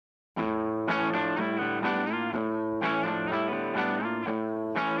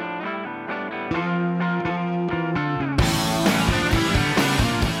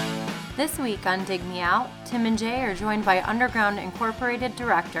This week on Dig Me Out, Tim and Jay are joined by Underground Incorporated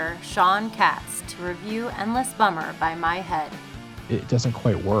director Sean Katz to review Endless Bummer by My Head. It doesn't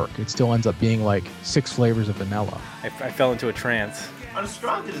quite work. It still ends up being like 6 flavors of vanilla. I fell into a trance. I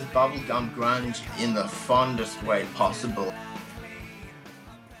described it as bubblegum grunge in the fondest way possible.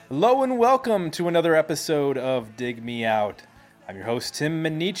 Hello and welcome to another episode of Dig Me Out. I'm your host, Tim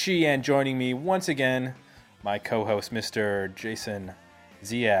Minichi, and joining me once again, my co-host, Mr. Jason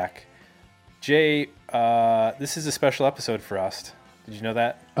Ziak. Jay, this is a special episode for us. Did you know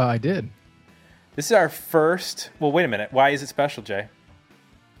that? I did. This is our first... Well, wait a minute. Why is it special, Jay?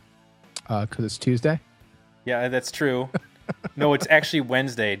 Because it's Tuesday? Yeah, that's true. No, it's actually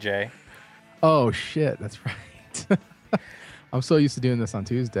Wednesday, Jay. Oh, shit. That's right. I'm so used to doing this on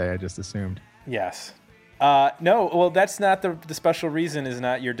Tuesday, I just assumed. Yes. No, well, that's not the special reason is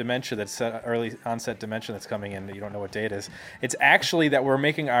not your dementia, that's early onset dementia that's coming in. You don't know what day it is. It's actually that we're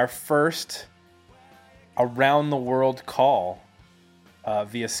making our first around-the-world call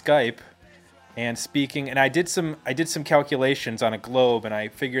via Skype and speaking. And I did some calculations on a globe, and I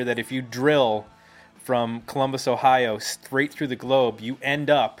figure that if you drill from Columbus, Ohio, straight through the globe, you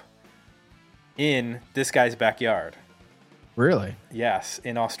end up in this guy's backyard. Really? Yes,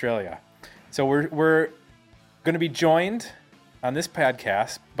 in Australia. So we're going to be joined on this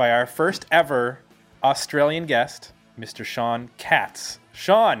podcast by our first ever Australian guest, Mr. Sean Katz.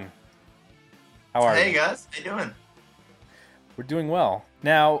 Sean, how are you? Hey guys, how you doing? We're doing well.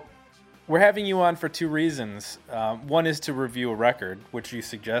 Now, we're having you on for two reasons. One is to review a record, which you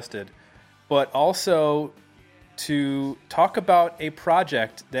suggested, but also to talk about a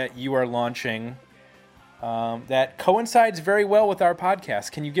project that you are launching that coincides very well with our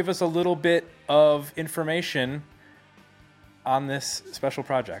podcast. Can you give us a little bit of information on this special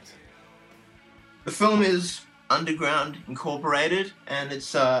project? The film is Underground Incorporated, and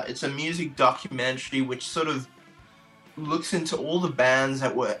it's a music documentary which sort of looks into all the bands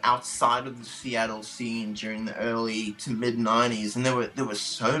that were outside of the Seattle scene during the early to mid 90s, and there were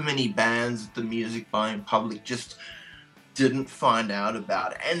so many bands that the music buying public just didn't find out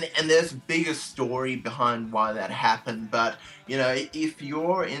about. And there's a bigger story behind why that happened, but you know, if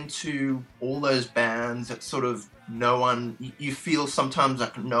you're into all those bands that sort of you feel sometimes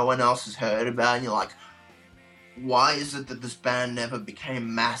like no one else has heard about, and you're like, why is it that this band never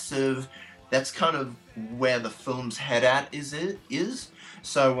became massive? That's kind of where the film's head at is.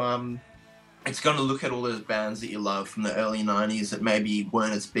 So it's going to look at all those bands that you love from the early 90s that maybe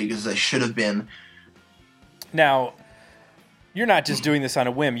weren't as big as they should have been. Now, you're not just doing this on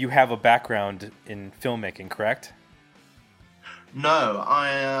a whim. You have a background in filmmaking, correct? No,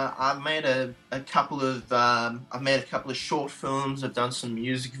 I've made a couple of short films. I've done some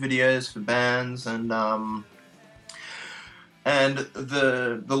music videos for bands, and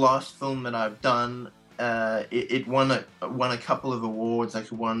the last film that I've done, it won a couple of awards. Like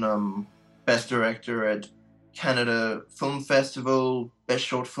it won Best Director at Canada Film Festival, Best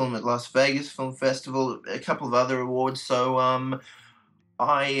Short Film at Las Vegas Film Festival, a couple of other awards. So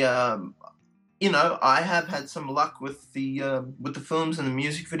I have had some luck with the films and the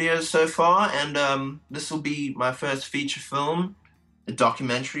music videos so far, and this will be my first feature film, a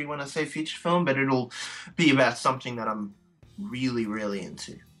documentary when I say feature film, but it'll be about something that I'm really, really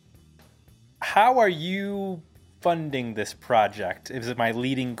into. How are you funding this project? Is my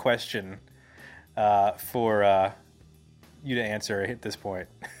leading question for you to answer at this point.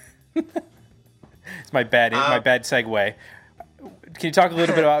 It's my bad segue. Can you talk a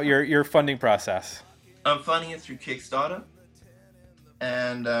little bit about your funding process? I'm funding it through Kickstarter,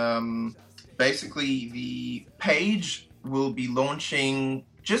 and basically the page will be launching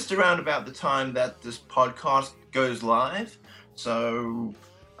just around about the time that this podcast goes live. So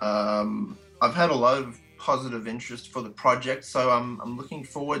I've had a lot of positive interest for the project, so I'm looking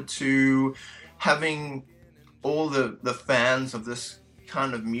forward to having all the fans of this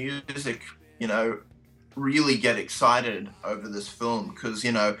kind of music, you know, really get excited over this film, because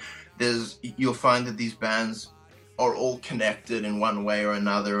you know you'll find that these bands are all connected in one way or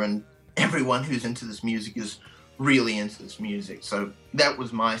another, and everyone who's into this music is really into this music. So that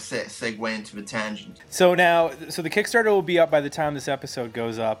was my segue into the tangent. So the Kickstarter will be up by the time this episode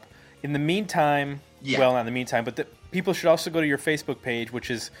goes up. In the meantime, well, not in the meantime, but people should also go to your Facebook page, which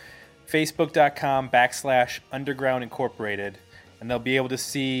is facebook.com/Underground Incorporated. And they'll be able to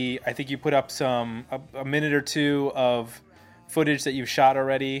see, I think you put up a minute or two of footage that you've shot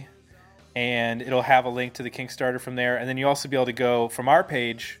already, and it'll have a link to the Kickstarter from there. And then you'll also be able to go from our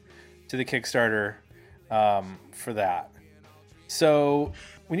page to the Kickstarter for that. So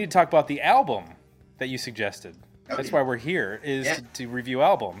we need to talk about the album that you suggested. That's why we're here, is to review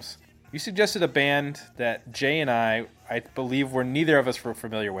albums. You suggested a band that Jay and I believe neither of us were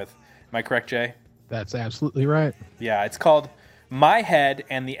familiar with. Am I correct, Jay? That's absolutely right. Yeah, it's called My Head,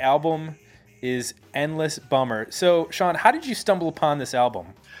 and the album is Endless Bummer. So, Sean, how did you stumble upon this album?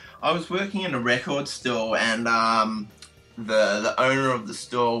 I was working in a record store, and the owner of the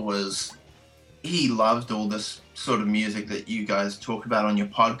store he loved all this sort of music that you guys talk about on your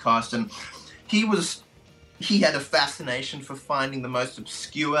podcast, and he had a fascination for finding the most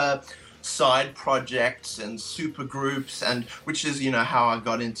obscure side projects and super groups, and which is how I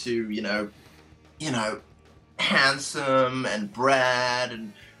got into Handsome and Brad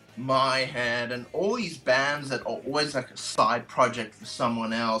and My Head and all these bands that are always like a side project for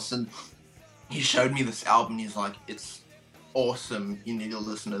someone else. And he showed me this album. He's like, it's awesome. You need to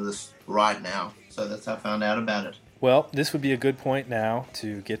listen to this right now. So that's how I found out about it. Well, this would be a good point now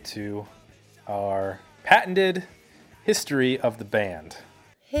to get to our patented history of the band.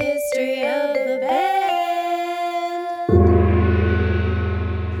 History of the band.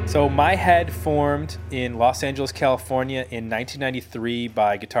 So My Head formed in Los Angeles, California in 1993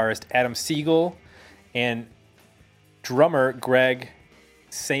 by guitarist Adam Siegel and drummer Greg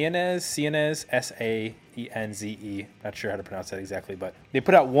Saenz, S-A-E-N-Z-E. Not sure how to pronounce that exactly, but they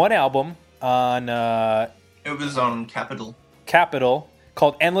put out one album on It was on Capitol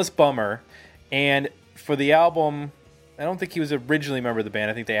called Endless Bummer, and for the album, I don't think he was originally a member of the band.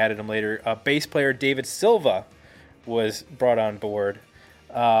 I think they added him later. Bass player David Silva was brought on board.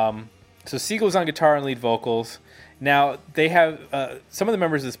 So Siegel was on guitar and lead vocals. Now, they have some of the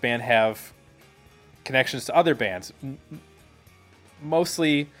members of this band have connections to other bands.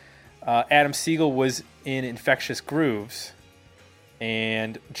 Mostly, Adam Siegel was in Infectious Grooves.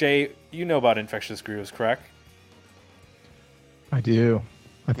 And Jay, you know about Infectious Grooves, correct? I do.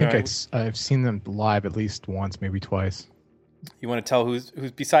 I think Right. I've seen them live at least once, maybe twice. You want to tell who's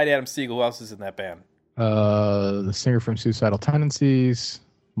beside Adam Siegel? Who else is in that band? The singer from Suicidal Tendencies,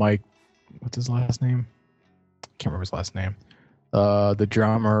 Mike, what's his last name? Can't remember his last name. The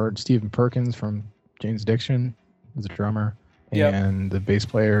drummer, Stephen Perkins from Jane's Addiction, is a drummer. Yep. And the bass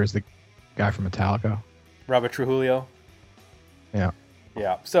player is the guy from Metallica. Robert Trujillo. Yeah.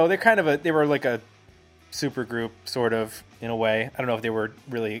 Yeah. So they were like a super group, sort of, in a way. I don't know if they were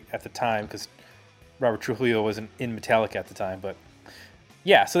really at the time, because Robert Trujillo wasn't in Metallica at the time, but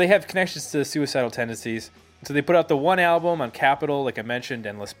yeah, so they have connections to Suicidal Tendencies. So they put out the one album on Capitol, like I mentioned,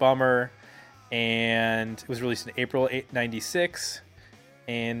 Endless Bummer, and it was released in April 96,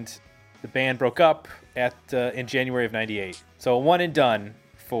 and the band broke up in January of 98. So a one and done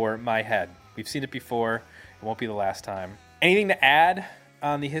for My Head. We've seen it before. It won't be the last time. Anything to add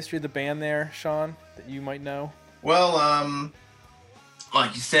on the history of the band there, Sean, that you might know? Well,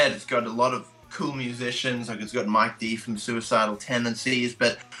 like you said, it's got a lot of cool musicians. Like it's got Mike D from Suicidal Tendencies.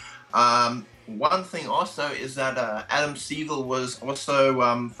 But one thing also is that Adam Siegel was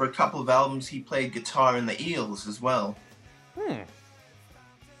also, for a couple of albums, he played guitar in the Eels as well. I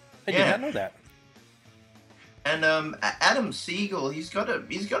did not know that. And Adam Siegel, he's got a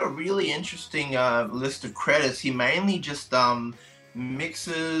really interesting list of credits. He mainly just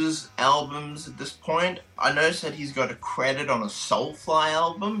mixes albums at this point. I noticed that he's got a credit on a Soulfly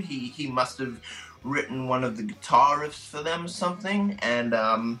album. He must have written one of the guitar riffs for them or something. And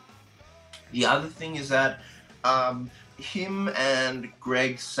the other thing is that him and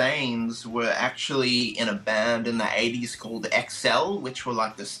Greg Saenz were actually in a band in the 80s called XL, which were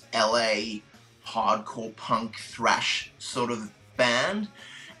like this LA hardcore punk thrash sort of band.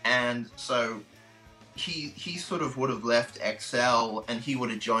 And so he sort of would have left XL and he would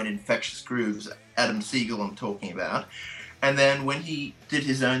have joined Infectious Grooves, Adam Siegel I'm talking about. And then when he did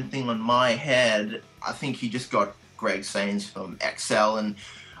his own thing on My Head, I think he just got Greg Saenz from XL, and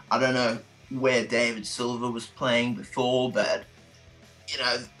I don't know where David Silva was playing before, but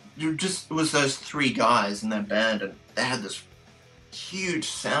there just was those three guys in that band, and they had this huge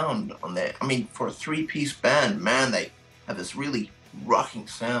sound on there. I mean, for a three-piece band, man, they have this really rocking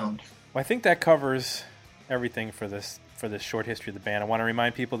sound. Well, I think that covers everything for this short history of the band. I want to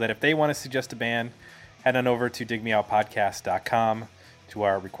remind people that if they want to suggest a band, head on over to digmeoutpodcast.com to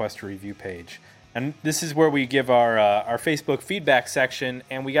our request a review page. And this is where we give our Facebook feedback section,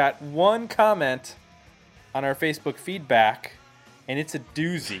 and we got one comment on our Facebook feedback, and it's a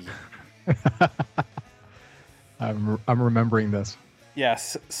doozy. I'm remembering this.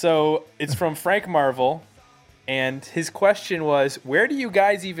 Yes, so it's from Frank Marvel, and his question was, where do you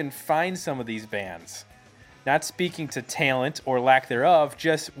guys even find some of these bands? Not speaking to talent or lack thereof,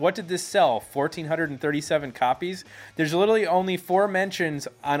 just what did this sell? 1,437 copies? There's literally only 4 mentions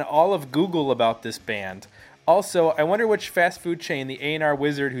on all of Google about this band. Also, I wonder which fast food chain the A&R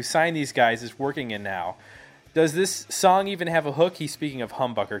wizard who signed these guys is working in now. Does this song even have a hook? He's speaking of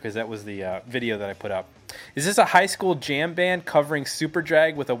Humbucker because that was the video that I put up. Is this a high school jam band covering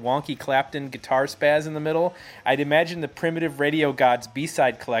Superdrag with a wonky Clapton guitar spaz in the middle? I'd imagine the Primitive Radio Gods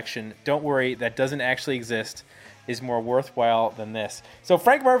B-side collection, don't worry, that doesn't actually exist, is more worthwhile than this. So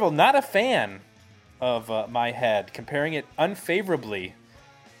Frank Marvel, not a fan of My Head, comparing it unfavorably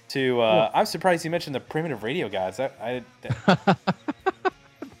to... I'm surprised you mentioned the Primitive Radio Gods.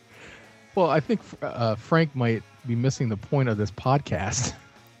 Well, I think Frank might be missing the point of this podcast.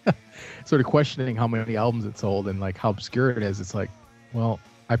 Sort of questioning how many albums it sold and like how obscure it is. It's like, well,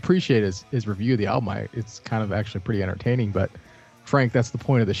 I appreciate his review of the album. It's kind of actually pretty entertaining, but Frank, that's the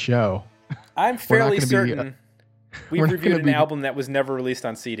point of the show. I'm fairly certain we reviewed an album that was never released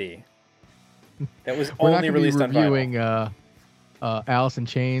on CD. That was only released on vinyl. We're not going to be reviewing Alice in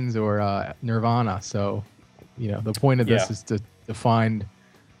Chains or Nirvana. So, the point of this is to find...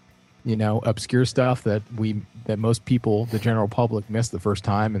 obscure stuff that most people, the general public, miss the first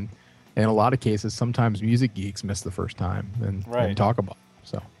time, and in a lot of cases, sometimes music geeks miss the first time and talk about it.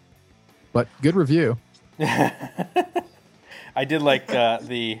 So, but good review. I did like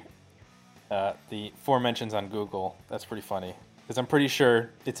the 4 mentions on Google. That's pretty funny because I'm pretty sure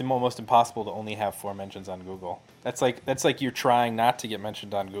it's almost impossible to only have 4 mentions on Google. That's like you're trying not to get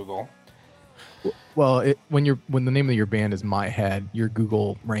mentioned on Google. Well, when the name of your band is My Head, your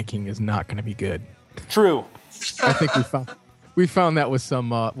Google ranking is not going to be good. True. I think we found that with some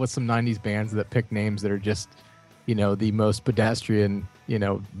 '90s bands that pick names that are just, the most pedestrian,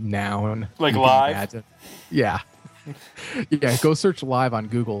 noun. Like Live. Yeah. Yeah. Go search Live on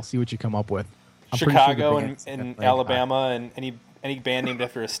Google. See what you come up with. Chicago and Alabama and any band named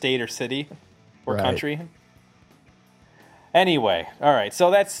after a state or city or country. Anyway, all right,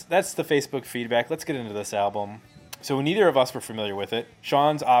 so that's the Facebook feedback. Let's get into this album. So neither of us were familiar with it.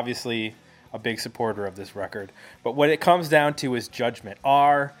 Sean's obviously a big supporter of this record. But what it comes down to is judgment,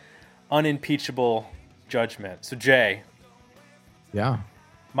 our unimpeachable judgment. So Jay. Yeah.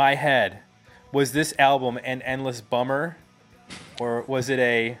 My Head. Was this album an endless bummer or was it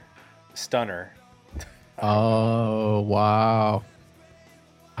a stunner? Oh, wow.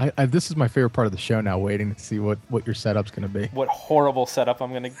 This is my favorite part of the show now, waiting to see what your setup's going to be. What horrible setup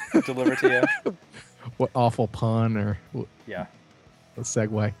I'm going to deliver to you. What awful pun or yeah, a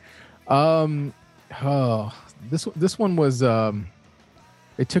segue. This one was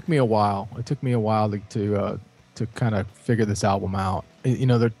it took me a while. It took me a while to kind of figure this album out.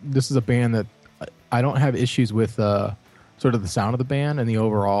 This is a band that I don't have issues with sort of the sound of the band and the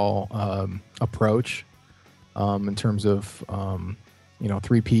overall approach in terms of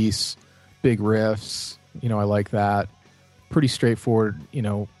 3-piece, big riffs. I like that. Pretty straightforward,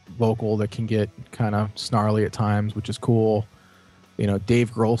 vocal that can get kind of snarly at times, which is cool.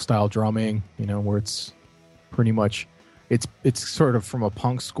 Dave Grohl style drumming, where it's pretty much, it's sort of from a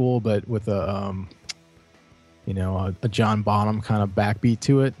punk school, but with a John Bonham kind of backbeat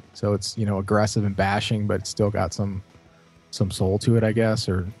to it. So it's, aggressive and bashing, but it's still got some soul to it, I guess,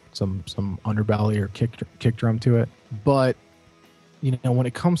 or some underbelly or kick drum to it. But when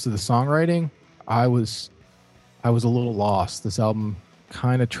it comes to the songwriting, I was a little lost. This album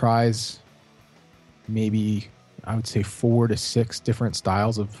kind of tries maybe, I would say, 4 to 6 different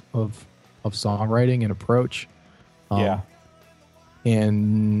styles of songwriting and approach.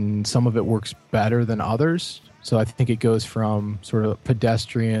 And some of it works better than others. So I think it goes from sort of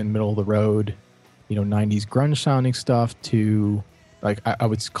pedestrian, middle of the road, 90s grunge sounding stuff to, like, I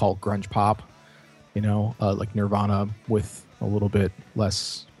would call it grunge pop, like Nirvana with a little bit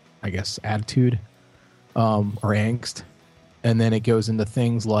less, I guess, attitude or angst. And then it goes into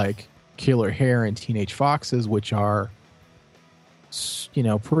things like Killer Hair and Teenage Foxes, which are,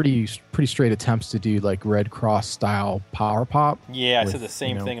 pretty straight attempts to do like Red Cross style power pop. Yeah, I said the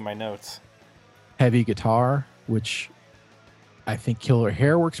same thing in my notes. Heavy guitar, which I think Killer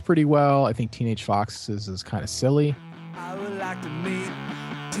Hair works pretty well. I think Teenage Foxes is kind of silly. I would like to meet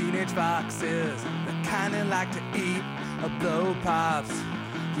teenage foxes that kind of like to eat blow pops.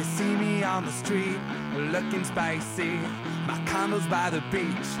 You see me on the street looking spicy. My condo's by the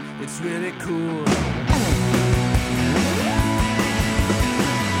beach. It's really cool.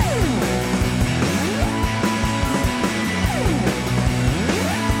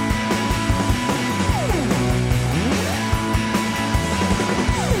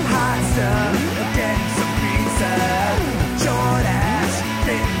 Hot stuff, getting some pizza. Short ass,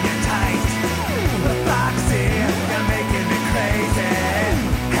 fitting you tight. The foxy, you're making me crazy.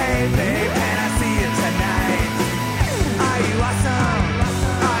 Hey babe, can I see you tonight? Are you awesome?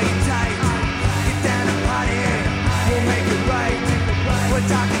 Are you tight? Get down and party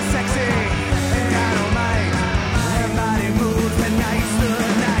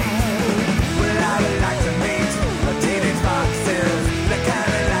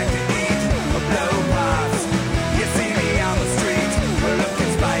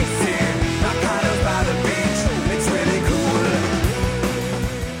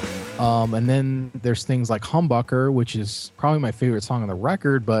And then there's things like Humbucker, which is probably my favorite song on the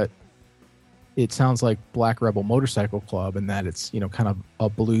record, but it sounds like Black Rebel Motorcycle Club in that it's, kind of a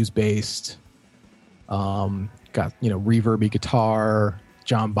blues based, got, reverby guitar,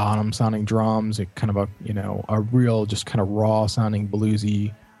 John Bonham sounding drums, it kind of a real, just kind of raw sounding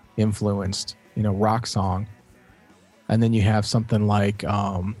bluesy influenced, rock song. And then you have something like,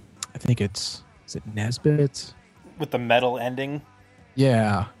 I think is it Nesbitt? With the metal ending?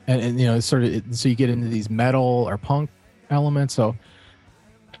 Yeah. And it's sort of, so you get into these metal or punk elements. So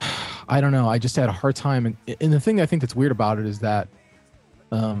I don't know. I just had a hard time. And the thing I think that's weird about it is that,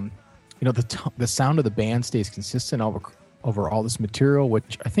 the sound of the band stays consistent over all this material,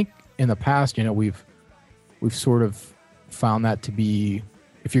 which I think in the past, we've sort of found that to be,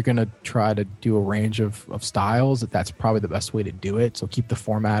 if you're going to try to do a range of styles, that's probably the best way to do it. So keep the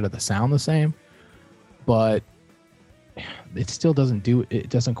format of the sound the same, but it still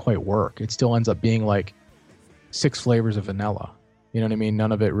doesn't quite work. It still ends up being like 6 flavors of vanilla. You know what I mean?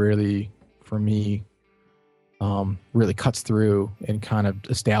 None of it really, for me, really cuts through and kind of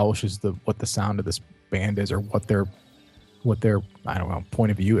establishes what the sound of this band is, or what their I don't know,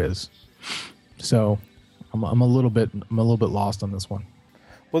 point of view is. So I'm a little bit lost on this one.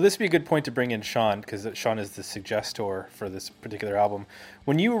 Well, this would be a good point to bring in Sean, because Sean is the suggestor for this particular album.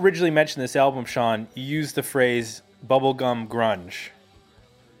 When you originally mentioned this album, Sean, you used the phrase bubblegum grunge.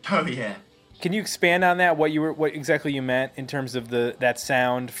 Oh yeah. Can you expand on that? What exactly you meant in terms of that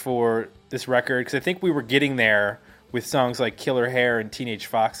sound for this record? Because I think we were getting there with songs like Killer Hair and Teenage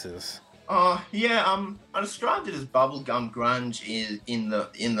Foxes. Yeah. I described it as bubblegum grunge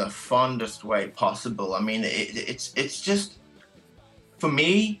in the fondest way possible. I mean, it's just, for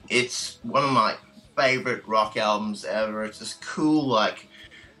me, it's one of my favorite rock albums ever. It's this cool, like,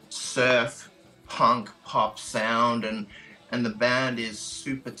 surf punk pop sound, and the band is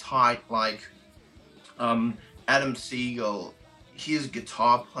super tight. Like, Adam Siegel, his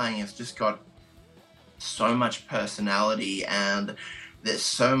guitar playing has just got so much personality, and there's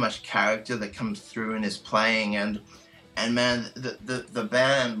so much character that comes through in his playing, and man, the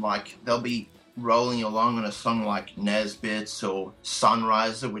band, like, they'll be rolling along on a song like Nesbitt's or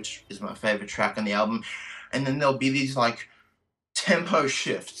Sunriser, which is my favorite track on the album, and then there'll be these, like, tempo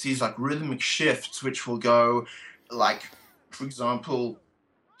shifts, these, like, rhythmic shifts, which will go, like, for example,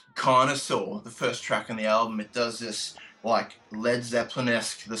 Carnosaur, the first track on the album, it does this, like, Led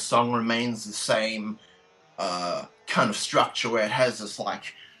Zeppelin-esque, the song remains the same kind of structure, where it has this,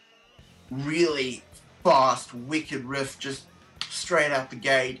 like, really fast, wicked riff just straight out the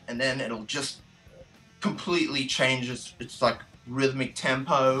gate, and then it'll just completely change its like, rhythmic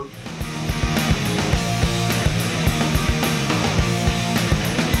tempo.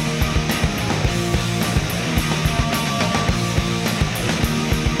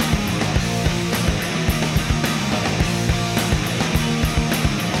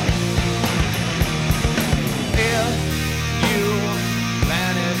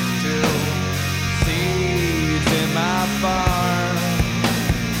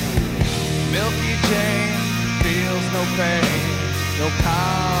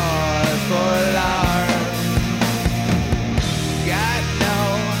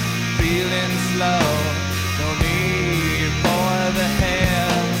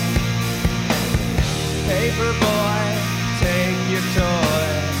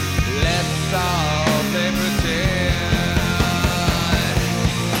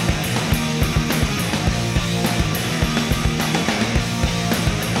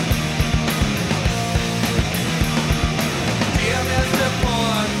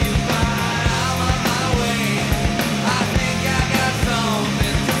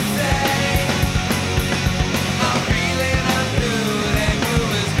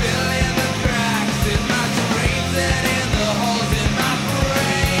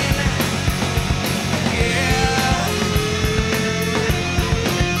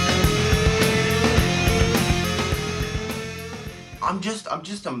 I'm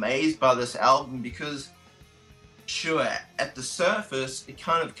just amazed by this album, because sure, at the surface it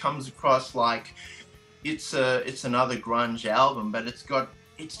kind of comes across like it's another grunge album, but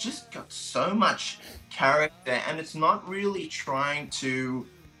it's just got so much character, and it's not really trying to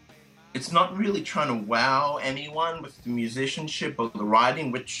wow anyone with the musicianship or the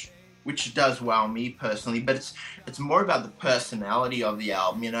writing, which does wow me personally, but it's more about the personality of the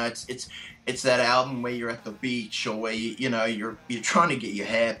album. It's that album where you're at the beach, or where you're trying to get your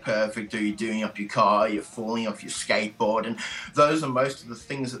hair perfect, or you're doing up your car, you're falling off your skateboard, and those are most of the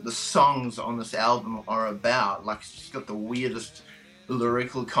things that the songs on this album are about. Like, it's just got the weirdest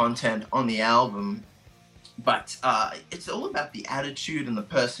lyrical content on the album, But it's all about the attitude and the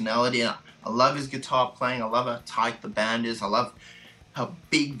personality. And I love his guitar playing. I love how tight the band is. I love how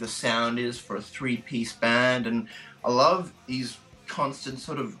big the sound is for a three-piece band. And I love these constant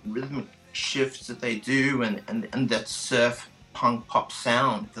sort of rhythmic shifts that they do and that surf punk pop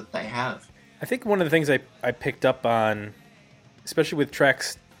sound that they have. I think one of the things I picked up on, especially with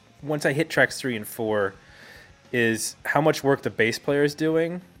tracks, once I hit tracks 3 and 4, is how much work the bass player is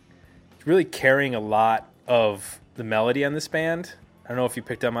doing. He's really carrying a lot of the melody on this band. I don't know if you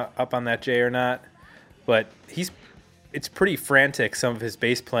picked up on that, Jay, or not, but it's pretty frantic, some of his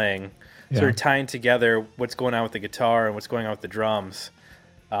bass playing, sort of tying together what's going on with the guitar and what's going on with the drums.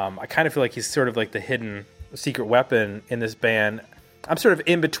 I kind of feel like he's sort of like the hidden secret weapon in this band. I'm sort of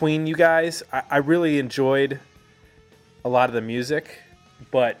in between you guys. I really enjoyed a lot of the music,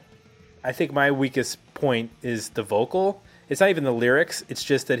 but I think my weakest point is the vocal. It's not even the lyrics. It's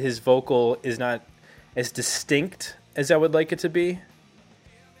just that his vocal is not as distinct as I would like it to be.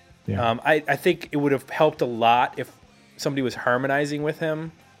 Yeah. I think it would have helped a lot if somebody was harmonizing with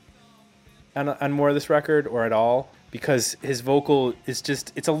him on more of this record or at all, because his vocal is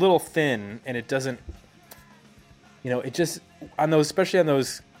just, it's a little thin, and it doesn't, it just, especially on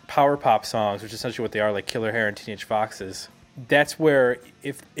those power pop songs, which is essentially what they are, like Killer Hair and Teenage Foxes, that's where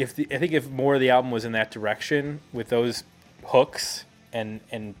I think if more of the album was in that direction with those hooks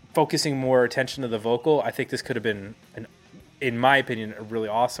and focusing more attention to the vocal, I think this could have been, in my opinion, a really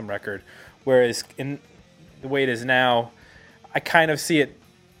awesome record. Whereas in the way it is now, I kind of see it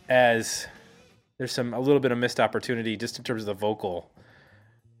as there's a little bit of missed opportunity just in terms of the vocal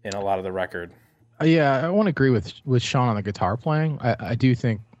in a lot of the record. Yeah, I want to agree with Sean on the guitar playing. I do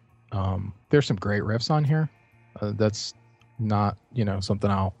think there's some great riffs on here. That's not something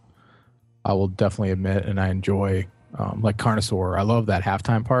I will definitely admit, and I enjoy, like Carnosaur. I love that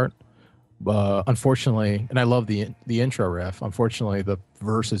halftime part. Unfortunately, and I love the intro riff. Unfortunately, the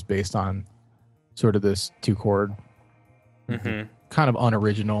verse is based on sort of this 2-chord, kind of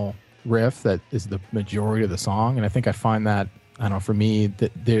unoriginal riff that is the majority of the song. And I think I find that, I don't know, for me,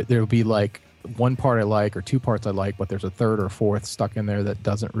 that there'll be like one part I like or two parts I like, but there's a third or fourth stuck in there that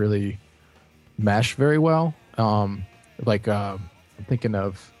doesn't really mesh very well. I'm thinking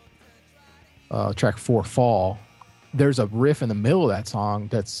of track 4, Fall. There's a riff in the middle of that song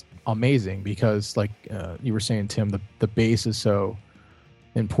that's amazing because, like you were saying, Tim, the bass is so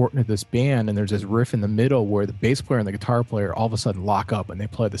important to this band, and there's this riff in the middle where the bass player and the guitar player all of a sudden lock up and they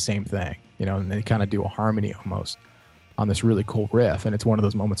play the same thing, and they kind of do a harmony almost on this really cool riff. And it's one of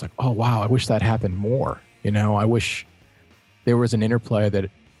those moments like, oh wow, I wish that happened more. I wish there was an interplay that,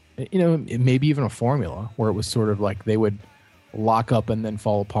 maybe even a formula where it was sort of like they would lock up and then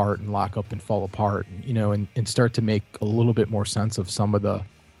fall apart and lock up and fall apart, and start to make a little bit more sense of some of the,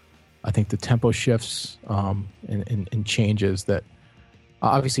 I think, the tempo shifts and changes that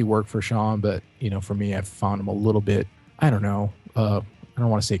obviously work for Sean, but for me, I've found them a little bit, I don't know, I don't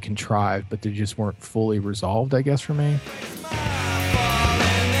want to say contrived, but they just weren't fully resolved, I guess, for me.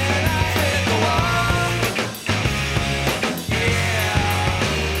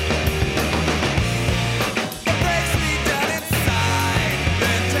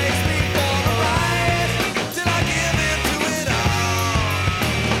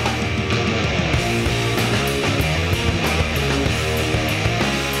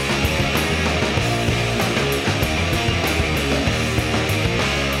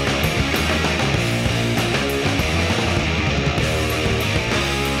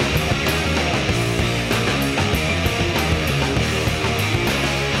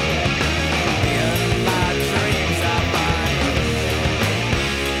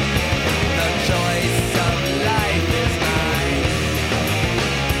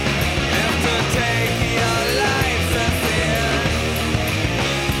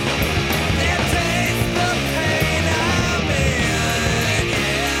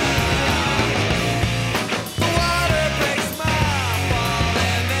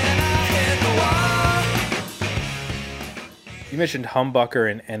 Mentioned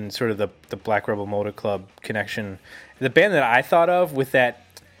Humbucker and sort of the Black Rebel Motor Club connection. The band that I thought of with that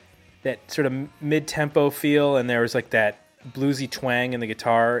sort of mid-tempo feel, and there was like that bluesy twang in the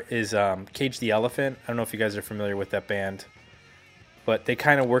guitar, is Cage the Elephant. I don't know if you guys are familiar with that band, but they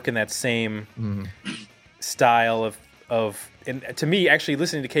kind of work in that same style of. And to me, actually,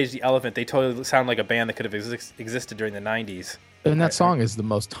 listening to Cage the Elephant, they totally sound like a band that could have existed during the 90s. And that song is the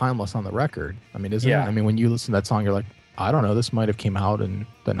most timeless on the record. I mean, isn't it? I mean, when you listen to that song, you're like, I don't know, this might have came out in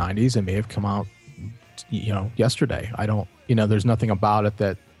the 90s. It may have come out, yesterday. I don't, there's nothing about it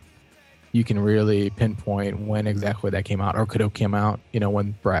that you can really pinpoint when exactly that came out or could have come out,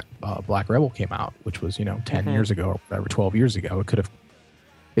 when Black Rebel came out, which was, 10 years ago or whatever, 12 years ago. It could have,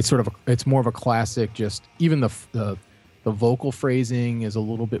 it's more of a classic, just even the vocal phrasing is a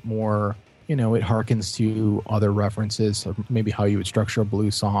little bit more, it harkens to other references of maybe how you would structure a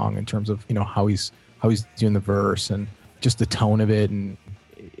blues song in terms of, how he's doing the verse and just the tone of it. And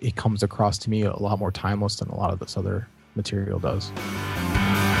it comes across to me a lot more timeless than a lot of this other material does.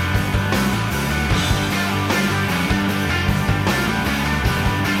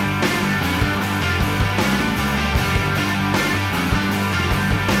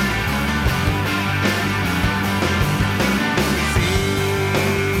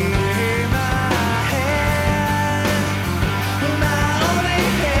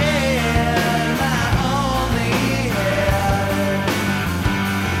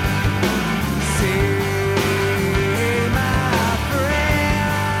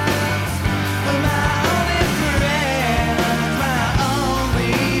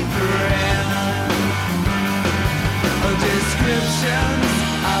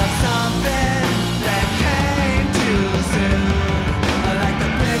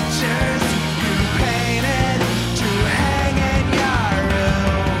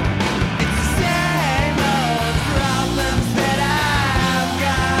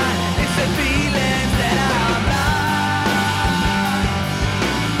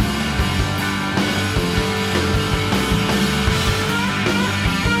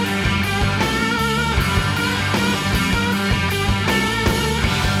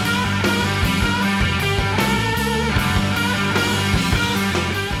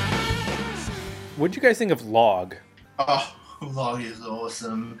 What do you guys think of Log? Oh, Log is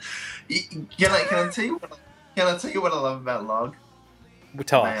awesome. Can I tell you what I love about Log?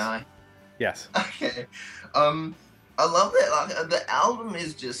 Tell May us. I? Yes. Okay. I love that. Like, the album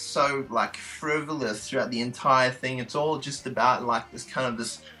is just so like frivolous throughout the entire thing. It's all just about like this kind of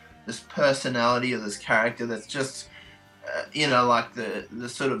this personality of this character that's just like the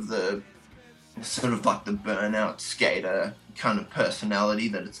sort of like the burnout skater kind of personality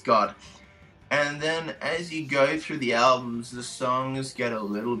that it's got. And then as you go through the albums, the songs get a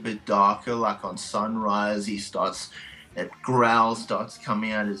little bit darker. Like on Sunrise, that growl starts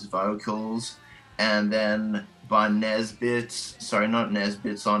coming out his vocals. And then by Nesbitt's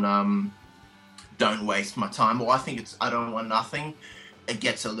on Don't Waste My Time. Well, I think it's I Don't Want Nothing. It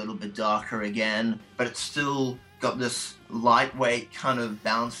gets a little bit darker again, but it's still got this lightweight kind of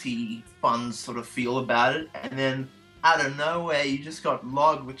bouncy, fun sort of feel about it. And then out of nowhere, you just got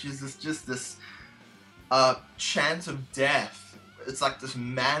Log, which is this chant of death. It's like this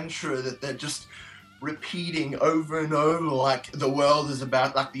mantra that they're just repeating over and over, like the world is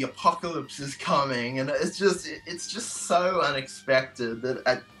about, like the apocalypse is coming, and it's just so unexpected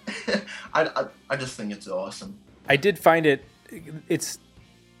that I just think it's awesome. I did find it's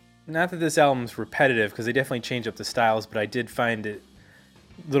not that this album's repetitive, because they definitely change up the styles, but I did find it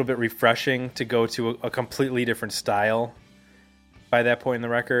a little bit refreshing to go to a completely different style. By that point in the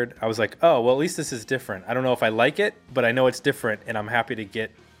record, I was like, oh, well, at least this is different. I don't know if I like it, but I know it's different, and I'm happy to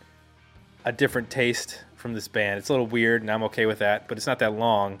get a different taste from this band. It's a little weird, and I'm okay with that, but it's not that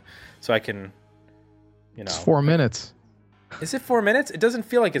long, so I can, It's 4 minutes. Is it 4 minutes? It doesn't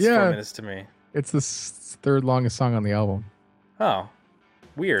feel like it's 4 minutes to me. It's the third longest song on the album. Oh,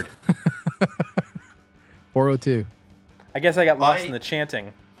 weird. 4:02. I guess I got lost in the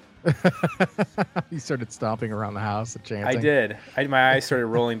chanting. You started stomping around the house and chanting. I did. My eyes started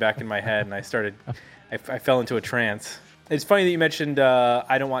rolling back in my head, and I fell into a trance. It's funny that you mentioned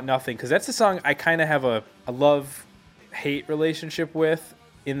I Don't Want Nothing, because that's a song I kind of have a love-hate relationship with,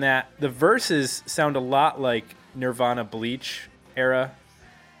 in that the verses sound a lot like Nirvana Bleach era.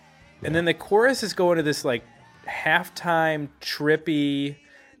 And then the choruses go into this like halftime trippy,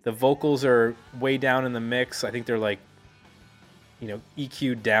 the vocals are way down in the mix. I think they're like,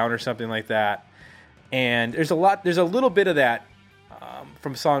 EQ'd down or something like that. And there's a little bit of that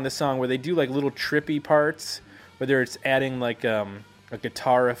from song to song where they do like little trippy parts, whether it's adding like a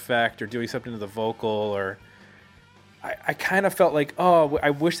guitar effect or doing something to the vocal, or I kind of felt like, oh, I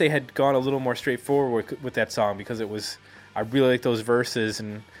wish they had gone a little more straightforward with that song, because I really like those verses,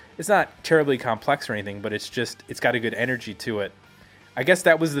 and it's not terribly complex or anything, but it's got a good energy to it. I guess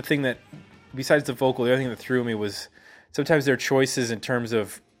that was the thing that, besides the vocal, the other thing that threw me was sometimes their choices in terms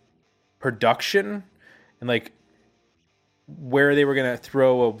of production and like where they were going to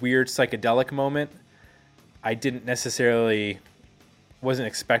throw a weird psychedelic moment. I wasn't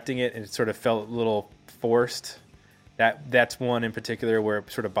expecting it, and it sort of felt a little forced. That's one in particular where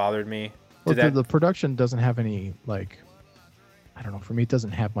it sort of bothered me. The production doesn't have any, like, I don't know, for me, it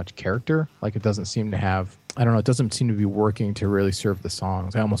doesn't have much character. Like, it doesn't seem to have, I don't know, it doesn't seem to be working to really serve the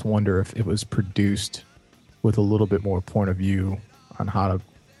songs. I almost wonder if it was produced with a little bit more point of view on how to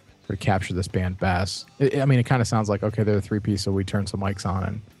sort of capture this band best. I mean, it kind of sounds like, okay, they're a three-piece, so we turn some mics on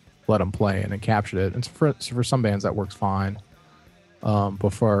and let them play, and it captured it. And for some bands, that works fine. But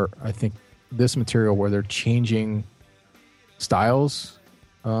for, I think, this material where they're changing styles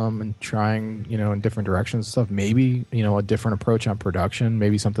and trying, in different directions and stuff, maybe, a different approach on production,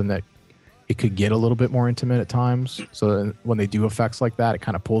 maybe something that it could get a little bit more intimate at times. So when they do effects like that, it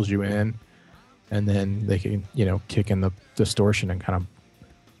kind of pulls you in, and then they can, kick in the distortion and kind of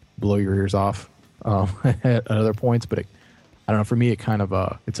blow your ears off at other points. But I don't know, for me, it kind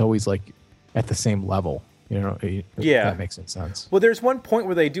of, it's always like at the same level, if that makes sense. Well, there's one point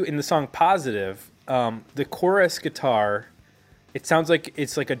where they do, in the song Positive, the chorus guitar, it sounds like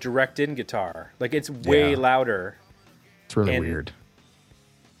it's like a direct-in guitar. Like, it's way louder. It's really weird.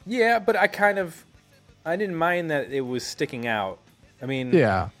 Yeah, but I didn't mind that it was sticking out. I mean...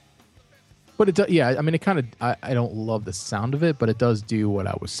 Yeah. But it does, I mean, it kind of, I don't love the sound of it, but it does do what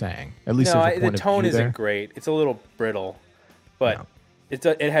I was saying. At least the tone isn't great. It's a little brittle, but it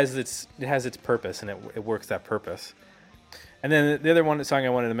has its purpose, and it works that purpose. And then the other song I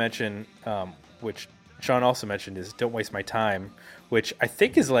wanted to mention, which Sean also mentioned, is "Don't Waste My Time," which I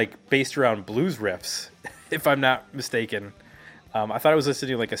think is like based around blues riffs, if I'm not mistaken. I thought I was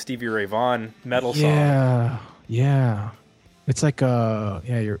listening to like a Stevie Ray Vaughan metal song. Yeah. It's like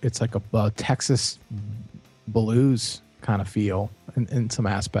it's like a Texas blues kind of feel in some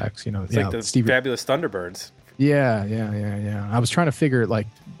aspects, It's like the Fabulous Thunderbirds. Yeah. I was trying to figure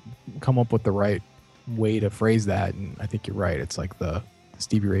come up with the right way to phrase that, and I think you're right. It's like the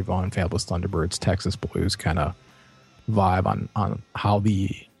Stevie Ray Vaughan Fabulous Thunderbirds Texas blues kind of vibe on how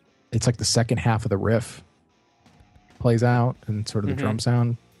it's like the second half of the riff plays out, and sort of the drum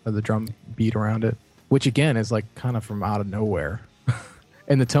sound or the drum beat around it, which again is like kind of from out of nowhere.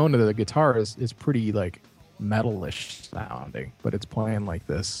 And the tone of the guitar is pretty like metalish sounding, but it's playing like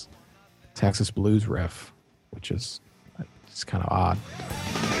this Texas blues riff, which is it's kind of odd.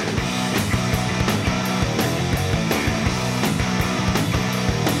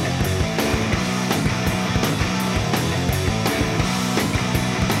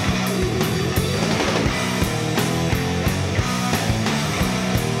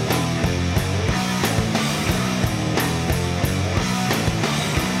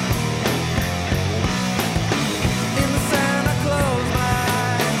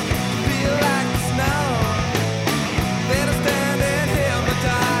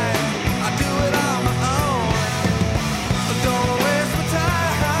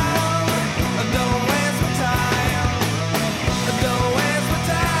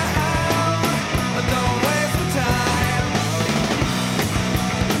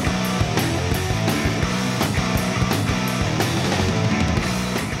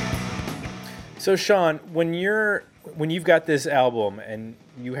 So Sean, when you've got this album and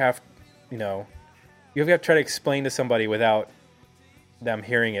you have to try to explain to somebody without them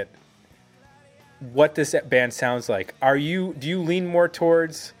hearing it what this band sounds like, do you lean more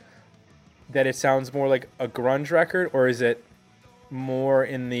towards that it sounds more like a grunge record, or is it more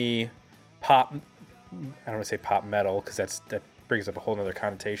in the pop? I don't want to say pop metal because that brings up a whole other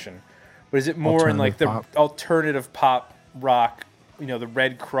connotation. But is it more in like the alternative pop rock? The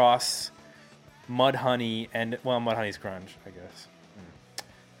Red Cross, Mudhoney, and Mudhoney's grunge, I guess.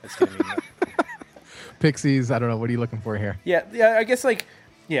 That's gonna mean Pixies. I don't know. What are you looking for here? Yeah. I guess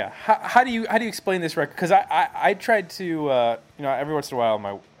how do you explain this record? Because I tried to every once in a while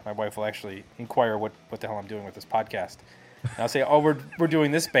my wife will actually inquire what the hell I'm doing with this podcast, and I'll say, we're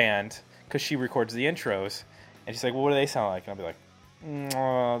doing this band because she records the intros, and she's like, well, what do they sound like? And I'll be like,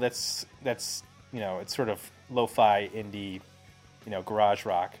 that's it's sort of lo-fi indie, garage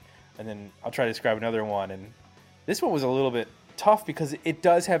rock. And then I'll try to describe another one. And this one was a little bit tough because it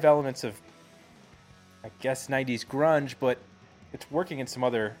does have elements of, I guess, 90s grunge, but it's working in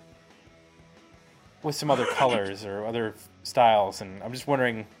with some other colors or other styles. And I'm just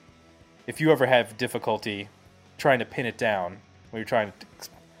wondering if you ever have difficulty trying to pin it down when you're trying to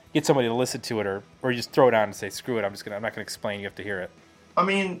get somebody to listen to it, or you just throw it on and say, screw it, I'm not going to explain, you have to hear it. I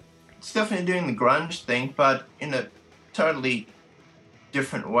mean, it's definitely doing the grunge thing, but in a totally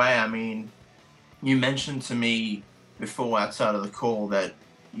different way. I mean, you mentioned to me before outside of the call that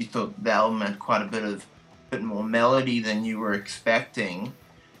you thought the album had quite a bit more melody than you were expecting,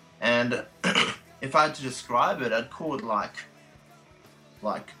 and if I had to describe it, I'd call it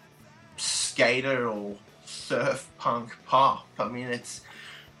like skater or surf punk pop. I mean, it's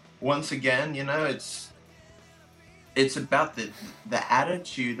once again, it's about the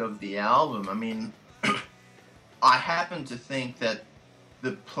attitude of the album. I mean, I happen to think that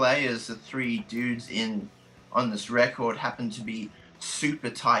the players, the three dudes on this record, happen to be super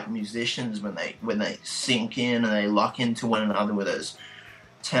tight musicians when they sink in and they lock into one another with those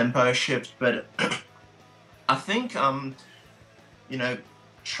tempo shifts. But I think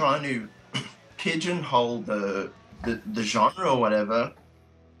trying to pigeonhole the genre or whatever,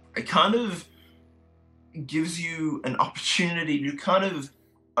 it kind of gives you an opportunity to kind of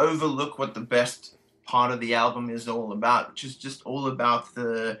overlook what the best part of the album is all about, which is just all about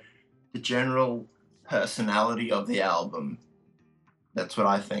the general personality of the album. That's what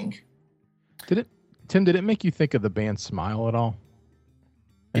I think. Tim, did it make you think of the band Smile at all?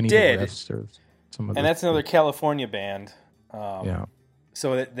 It did. And that's another California band. Yeah.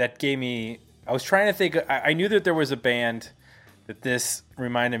 So that gave me... I was trying to think... I knew that there was a band that this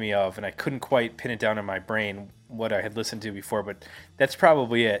reminded me of, and I couldn't quite pin it down in my brain what I had listened to before, but that's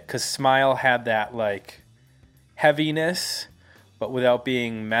probably it, because Smile had that, like, heaviness, but without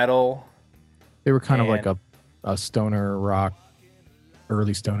being metal. They were kind of like a stoner rock,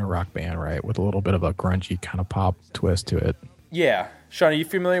 early stoner rock band, right? With a little bit of a grungy kind of pop twist to it. Yeah. Sean, are you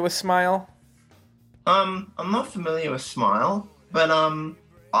familiar with Smile? I'm not familiar with Smile, but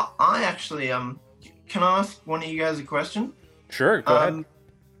I actually can I ask one of you guys a question? Sure, go ahead.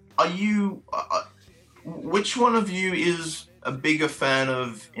 Are you which one of you is a bigger fan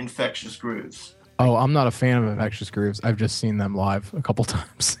of Infectious Grooves? Oh, I'm not a fan of Infectious Grooves. I've just seen them live a couple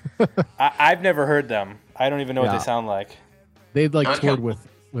times. I've never heard them. I don't even know what they sound like. They'd toured with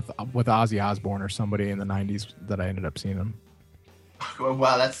Ozzy Osbourne or somebody in the 90s that I ended up seeing them.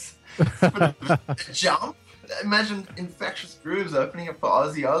 Wow, that's a jump. Imagine Infectious Grooves opening up for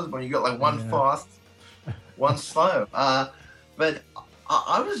Ozzy Osbourne. You got like one fast, one slow. But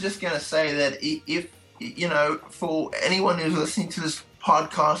I was just going to say that if, for anyone who's listening to this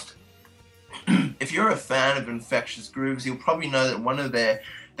podcast, if you're a fan of Infectious Grooves, you'll probably know that one of their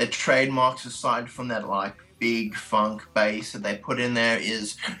trademarks, aside from that like big funk bass that they put in there,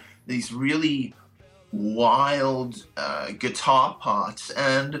 is these really wild guitar parts.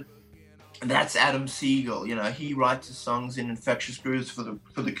 And that's Adam Siegel. He writes the songs in Infectious Grooves for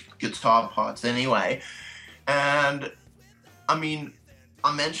the guitar parts anyway. And I mean,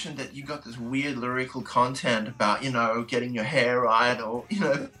 I mentioned that you got this weird lyrical content about, getting your hair right or,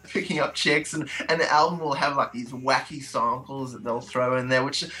 picking up chicks, and the album will have like these wacky samples that they'll throw in there,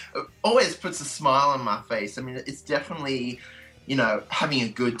 which always puts a smile on my face. I mean, it's definitely, having a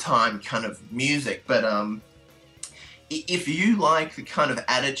good time kind of music. But if you like the kind of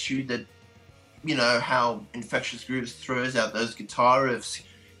attitude that, how Infectious Grooves throws out those guitar riffs,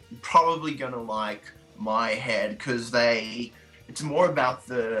 you're probably going to like My Head, because it's more about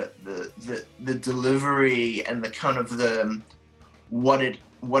the delivery and the kind of what it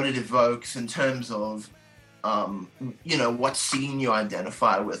evokes in terms of what scene you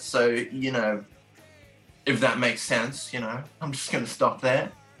identify with. So if that makes sense, I'm just gonna stop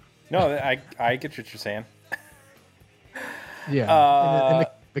there. No, I get what you're saying. Yeah, and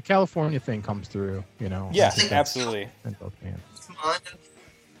the California thing comes through, Yeah, absolutely. In both bands.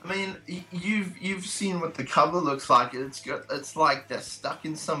 I mean, you've seen what the cover looks like. It's like they're stuck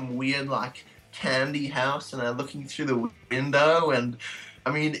in some weird like candy house and they're looking through the window. And I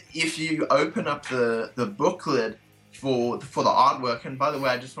mean, if you open up the booklet for the artwork, and by the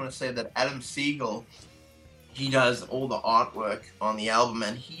way, I just want to say that Adam Siegel, he does all the artwork on the album,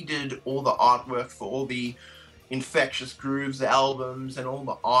 and he did all the artwork for all the Infectious Grooves albums and all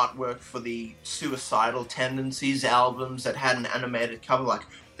the artwork for the Suicidal Tendencies albums that had an animated cover, like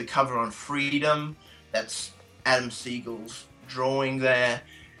the cover on Freedom. That's Adam Siegel's drawing there.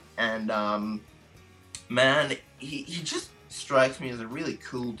 And man, he just strikes me as a really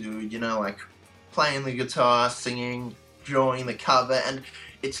cool dude, like playing the guitar, singing, drawing the cover, and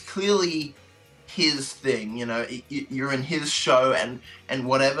it's clearly his thing. You're in his show, and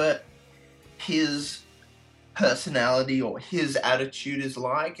whatever his personality or his attitude is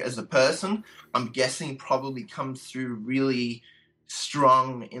like as a person, I'm guessing probably comes through really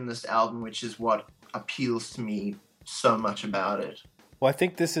strong in this album, which is what appeals to me so much about it. Well, I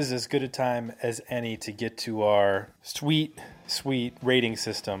think this is as good a time as any to get to our sweet rating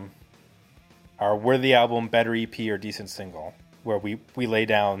system. Our worthy album, better EP, or decent single, where we lay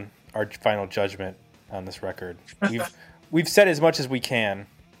down our final judgment on this record. We've said as much as we can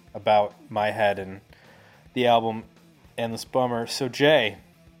about My Head and the album Endless Bummer. So Jay,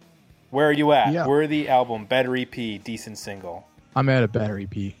 where are you at? Yeah. Worthy album, better EP, decent single. I'm at a better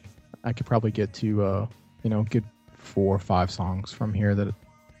EP. I could probably get to good 4 or 5 songs from here that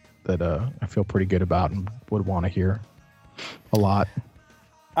that I feel pretty good about and would want to hear a lot.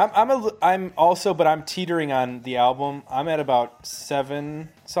 I'm also, but I'm teetering on the album. I'm at about 7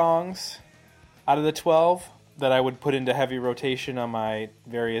 songs out of the 12 that I would put into heavy rotation on my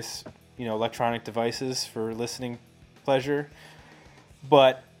various, electronic devices for listening pleasure.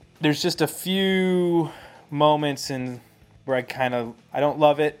 But there's just a few moments where I don't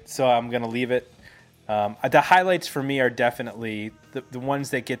love it, so I'm going to leave it. The highlights for me are definitely the ones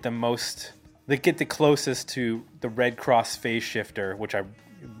that get the closest to the Red Cross Phase Shifter, which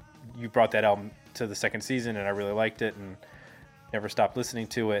you brought that album to the second season, and I really liked it and never stopped listening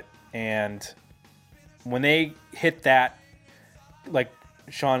to it. And when they hit that, like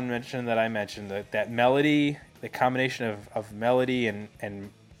Sean mentioned, that I mentioned, that melody, the combination of melody and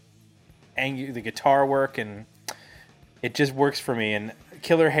the guitar work, and it just works for me. And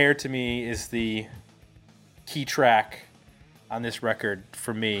Killer Hair to me is the key track on this record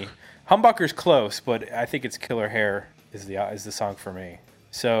for me. Humbucker's close, but I think it's Killer Hair is the song for me.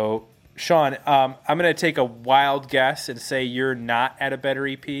 So, Sean, I'm going to take a wild guess and say you're not at a better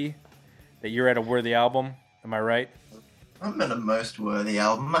EP, that you're at a worthy album. Am I right? I'm at a most worthy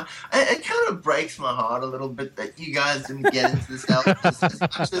album. It kind of breaks my heart a little bit that you guys didn't get into this album as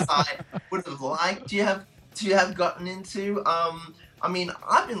much as I would have liked to have gotten into. I mean,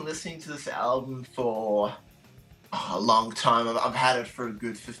 I've been listening to this album for a long time. I've had it for a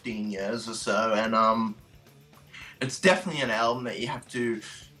good 15 years or so, and it's definitely an album that you have to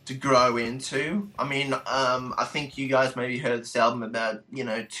grow into. I mean, I think you guys maybe heard this album about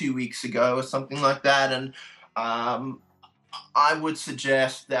 2 weeks ago or something like that, and I would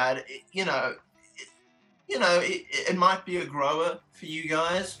suggest that it might be a grower for you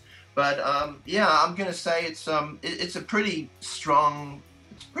guys, but I'm gonna say it's a pretty strong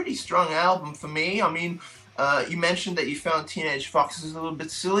album for me. I mean, you mentioned that you found Teenage Foxes a little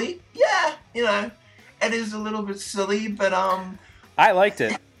bit silly. Yeah, it is a little bit silly, but I liked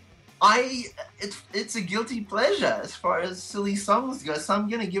it. It's a guilty pleasure as far as silly songs go, so I'm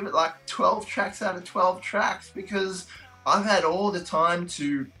gonna give it like 12 tracks out of 12 tracks, because I've had all the time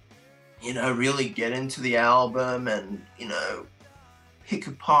to really get into the album and pick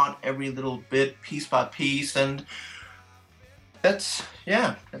apart every little bit piece by piece, and that's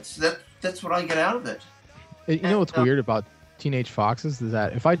what I get out of it. What's weird about Teenage Foxes is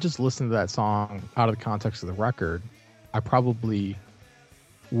that if I just listen to that song out of the context of the record, I probably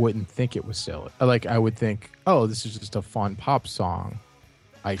wouldn't think it was silly. Like, I would think, oh, this is just a fun pop song.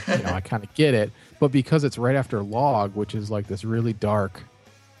 I kind of get it. But because it's right after Log, which is like this really dark,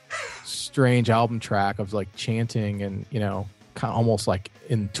 strange album track of like chanting and, kind of almost like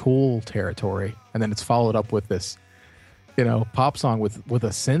in Tool territory. And then it's followed up with this, pop song with a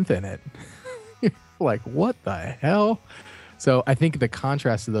synth in it. Like, what the hell? So I think the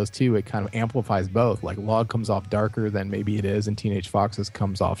contrast of those two, it kind of amplifies both. Like, Log comes off darker than maybe it is, and Teenage Foxes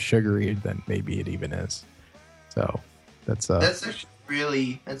comes off sugary than maybe it even is. So that's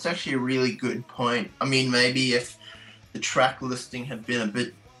actually a really good point. I mean, maybe if the track listing had been a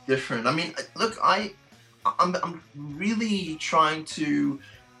bit different. I mean, look, I'm really trying to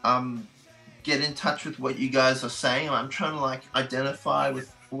get in touch with what you guys are saying. I'm trying to like identify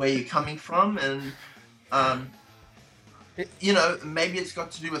with where you're coming from, and maybe it's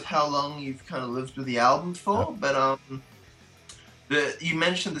got to do with how long you've kind of lived with the album for. But you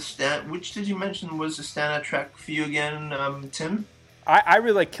mentioned which did you mention was the standout track for you again, Tim? I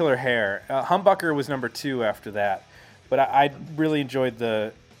really like Killer Hair. Humbucker was number 2 after that, but I really enjoyed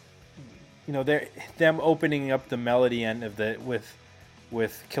them opening up the melody end of the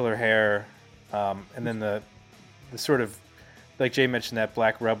with Killer Hair, and then the sort of, like Jay mentioned, that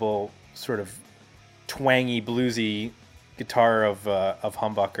Black Rebel sort of twangy bluesy guitar of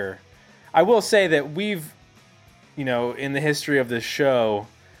Humbucker. I will say that we've, in the history of this show,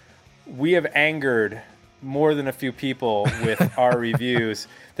 we have angered more than a few people with our reviews.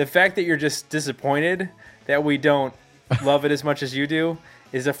 The fact that you're just disappointed that we don't love it as much as you do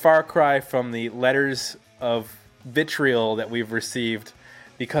is a far cry from the letters of vitriol that we've received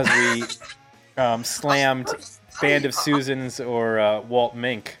because we slammed Band of Susans or Walt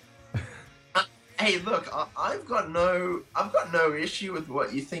Mink. Hey, look, I've got no issue with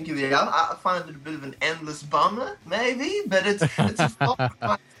what you think of the album. I find it a bit of an endless bummer, maybe, but it's a far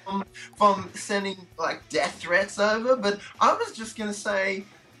cry from sending like death threats over. But I was just gonna say,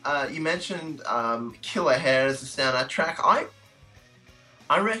 you mentioned Killer Hair as a standout track.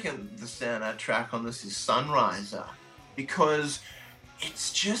 I reckon the standout track on this is Sunriser, because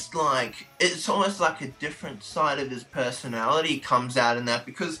it's just like, it's almost like a different side of his personality comes out in that,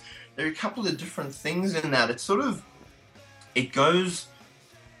 because there are a couple of different things in that. It's sort of, it goes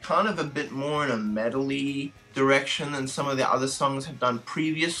kind of a bit more in a medley direction than some of the other songs have done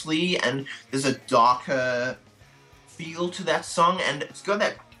previously, and there's a darker feel to that song, and it's got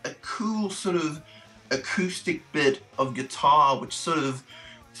a cool sort of acoustic bit of guitar which sort of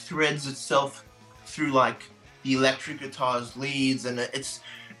threads itself through like the electric guitar's leads, and it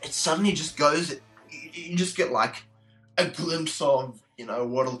suddenly just goes, you just get like a glimpse of, you know,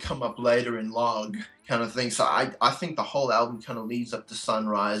 what'll come up later in Log kind of thing. So I think the whole album kind of leads up to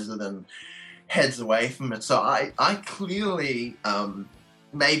Sunrise and then heads away from it. So I clearly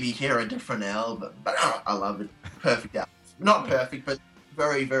maybe hear a different album, but I love it. Perfect album. Not perfect, but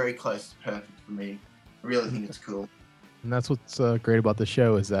very, very close to perfect for me. I really think it's cool. And that's what's great about the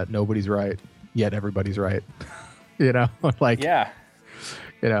show, is that nobody's right, yet everybody's right. You know, like, Yeah.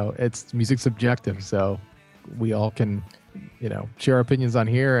 you know, it's music subjective, so we all can, you know, share our opinions on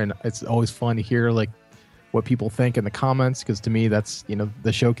here, and it's always fun to hear like what people think in the comments, because to me that's, you know,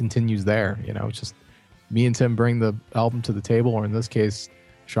 the show continues there. You know, it's just me and Tim bring the album to the table, or in this case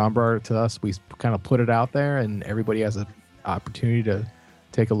Sean brought it to us. We kind of put it out there, and everybody has an opportunity to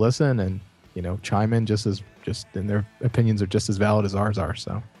take a listen and, you know, chime in just and their opinions are just as valid as ours are.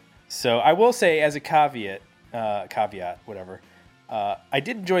 So I will say, as a caveat, whatever, I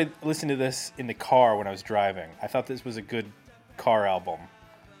did enjoy listening to this in the car when I was driving. I thought this was a good car album.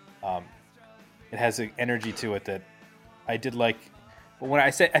 It has an energy to it that I did like. But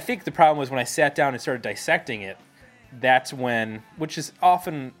I think the problem was when I sat down and started dissecting it, that's when, which is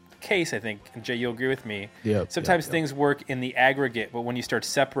often the case, I think, and Jay, you'll agree with me. Yeah. Sometimes things work in the aggregate, but when you start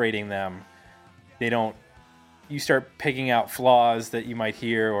separating them, they don't. You start picking out flaws that you might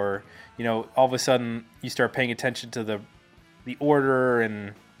hear, or, you know, all of a sudden you start paying attention to the order,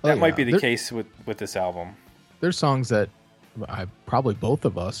 and that might be the case with this album. There's songs that probably both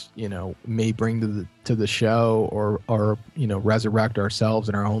of us, you know, may bring to the show, or you know, resurrect ourselves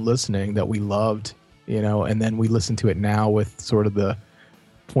in our own listening that we loved, you know, and then we listen to it now with sort of the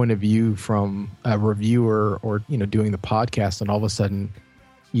point of view from a reviewer, or, you know, doing the podcast, and all of a sudden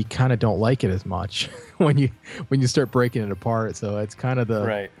you kind of don't like it as much when you start breaking it apart. So it's kind of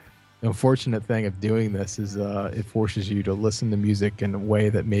the unfortunate thing of doing this, is it forces you to listen to music in a way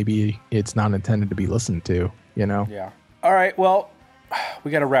that maybe it's not intended to be listened to, you know? Yeah. All right. Well,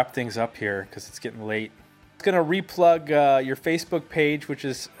 we got to wrap things up here because it's getting late. It's going to replug your Facebook page, which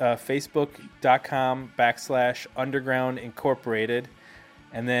is facebook.com/Underground Incorporated.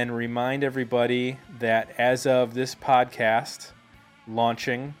 And then remind everybody that as of this podcast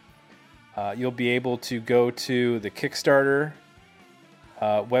launching, you'll be able to go to the Kickstarter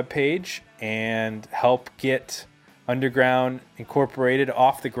webpage and help get Underground Incorporated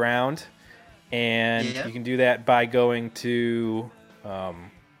off the ground. And you can do that by going to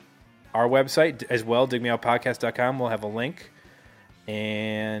our website as well, digmeoutpodcast.com. We'll have a link.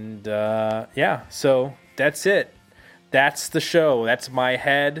 And so that's it. That's the show. That's my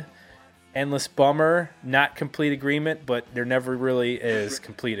head. Endless Bummer. Not complete agreement, but there never really is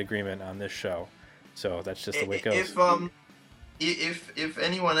complete agreement on this show. So that's just the way it goes. If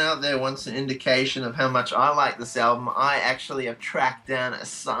anyone out there wants an indication of how much I like this album, I actually have tracked down a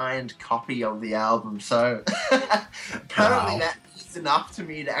signed copy of the album. So apparently that is enough to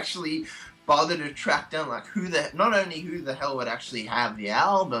me to actually bother to track down like not only who the hell would actually have the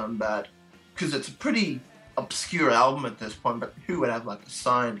album, but because it's a pretty obscure album at this point, but who would have like a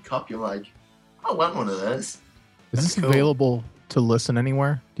signed copy? I'm like, I want one of those. Is this available to listen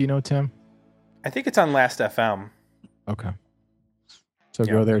anywhere? Do you know, Tim? I think it's on Last.fm. Okay. So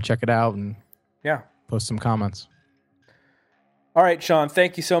go there, check it out, and post some comments. All right, Sean,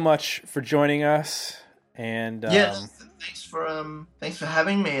 thank you so much for joining us. And thanks for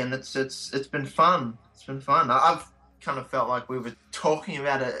having me, and it's been fun. It's been fun. I've kind of felt like we were talking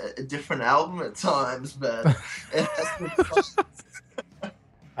about a different album at times, but it has been fun.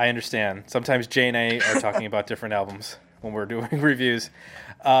 I understand. Sometimes Jay and I are talking about different albums when we're doing reviews.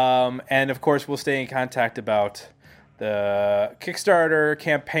 And of course, we'll stay in contact about the Kickstarter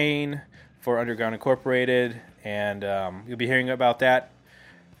campaign for Underground Incorporated, and you'll be hearing about that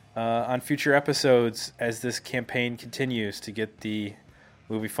on future episodes as this campaign continues to get the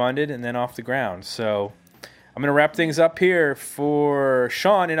movie funded and then off the ground. So I'm going to wrap things up here for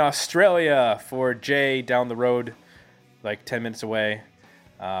Sean in Australia, for Jay down the road, like 10 minutes away.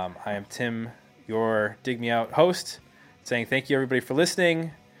 I am Tim, your Dig Me Out host, saying thank you everybody for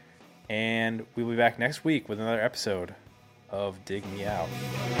listening. And we'll be back next week with another episode of Dig Me Out.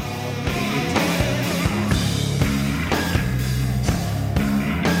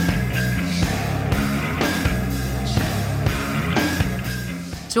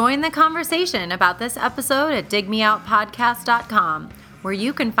 Join the conversation about this episode at digmeoutpodcast.com, where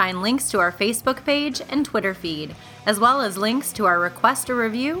you can find links to our Facebook page and Twitter feed, as well as links to our Request a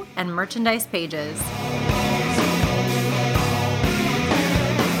Review and merchandise pages.